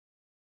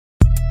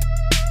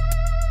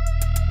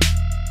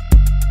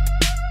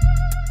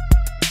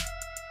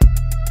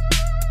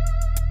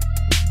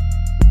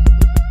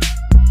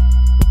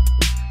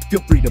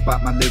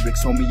about my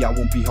lyrics, homie, I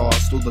won't be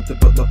hostile. Let the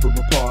love for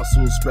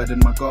apostles, spreading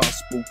my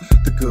gospel.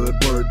 The good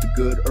word, the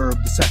good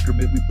herb, the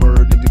sacrament we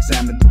burn and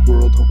examine the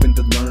world, hoping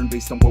to learn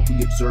based on what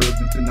we observe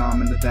and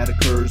phenomena that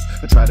occurs.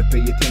 I try to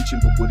pay attention,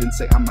 but wouldn't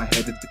say I'm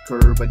ahead of the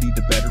curve. I need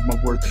to better my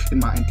worth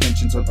and my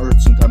intentions on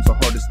earth. Sometimes the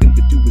hardest thing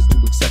to do is to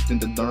accept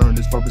and to learn.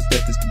 As far as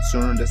death is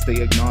concerned, I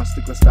stay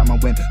agnostic. Last time I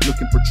went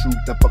looking for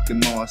truth, I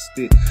fucking lost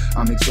it.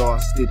 I'm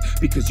exhausted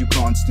because you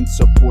constant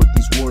support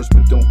these wars,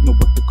 but don't know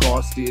what the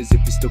cost is.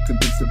 If you're still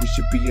convinced that we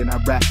should be in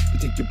Iraq, you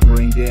take your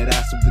brain dead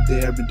ass over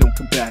there and don't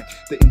come back.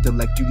 The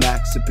intellect you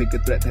lack's a bigger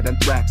threat than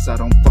anthrax. I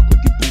don't fuck with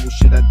your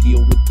bullshit, I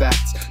deal with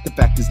facts. The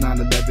fact is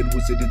 9/11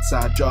 was an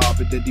inside job,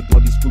 and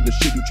anybody's full of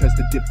shit who tries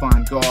to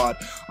define God.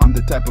 I'm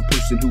the type of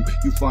person who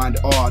you find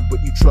odd,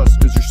 but you trust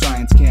cause your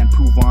science can't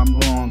prove I'm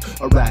wrong.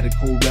 A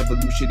radical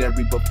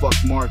revolutionary, but fuck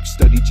Marx.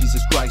 Study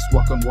Jesus Christ,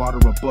 walk on water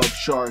above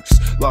sharks.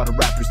 A lot of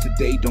rappers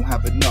today don't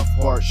have enough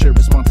heart. Share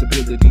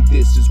responsibility,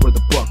 this is where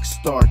the buck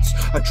starts.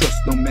 I trust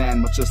no man,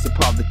 much less a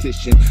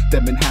politician.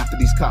 Them and half of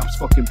these cops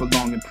fucking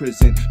belong in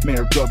prison.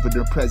 Mayor,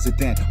 governor,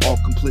 president, all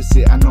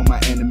complicit. I know my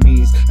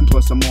enemies, and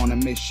plus I'm on a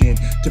mission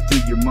to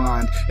free your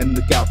mind and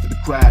look out for the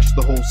crash.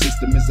 The whole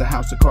system is a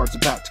house of cards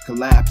about to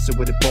collapse, and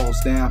when it falls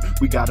down,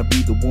 we gotta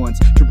be the ones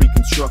to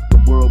reconstruct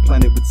the world.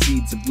 Plant it with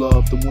seeds of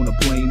love. Don't wanna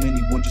blame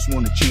anyone, just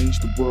wanna change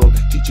the world.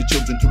 Teach your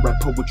children to write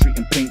poetry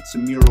and paint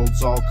some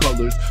murals, all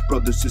colors.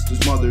 Brothers,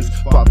 sisters, mothers,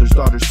 fathers,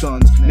 daughters,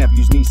 sons,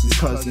 nephews, nieces,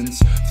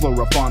 cousins.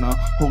 Flora, fauna,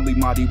 holy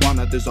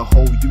marijuana. There's a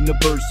whole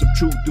universe of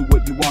truth. Do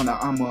what you wanna.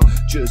 I'ma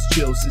just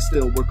chill, sit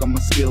still, work on my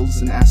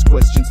skills, and ask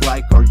questions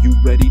like, are you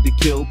ready to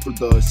kill for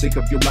the sake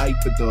of your life,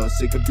 for the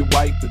sake of your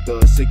wife, for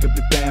the sake of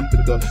your fam, for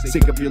the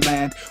sake of your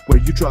land? Where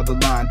you draw the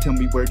line, tell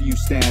me, where do you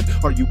stand?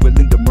 Are you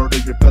willing to murder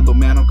your fellow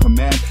man on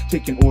command?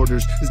 Taking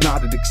orders is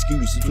not an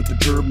excuse, it's what the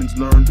Germans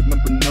learned.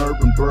 Remember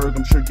Nuremberg,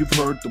 I'm sure you've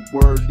heard the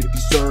word. If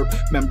you serve,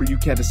 remember you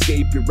can't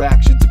escape your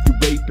actions. If you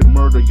rape and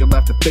murder, you'll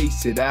have to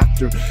face it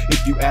after.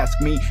 If you ask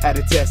me, at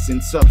its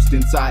essence,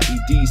 substance,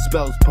 IED,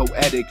 spells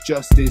poetic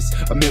justice.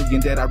 A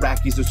million dead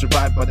Iraqis are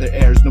survived by their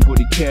heirs,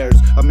 nobody cares.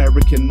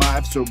 American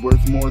lives are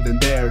worth more than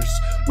theirs.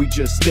 We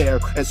just stare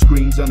at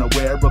screens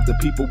unaware of the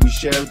people we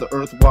share the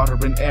earth, water,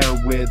 and air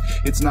with.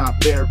 It's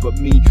not fair, but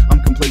me,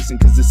 I'm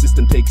complacent cause the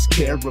system takes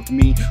care of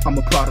me. I'm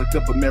a product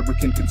of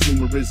American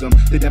consumerism.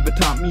 They never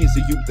taught me as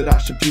a youth that I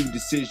should view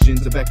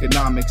decisions of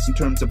economics in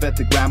terms of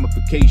ethic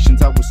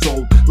ramifications. I was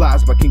sold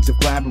lies by kings of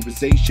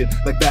glamorization,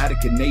 like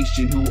Vatican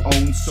Nation, who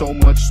owns so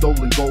much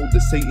stolen gold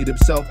that Satan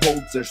himself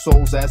holds their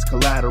souls as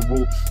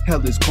collateral.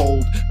 Hell is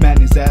cold,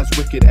 man is as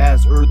wicked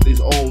as earth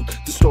is old.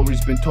 The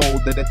story's been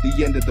told that at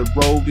the end of the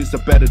road is a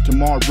better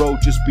tomorrow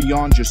just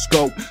beyond your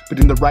scope. But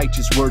in the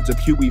righteous words of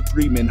Huey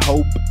Freeman,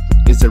 hope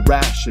is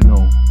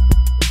irrational.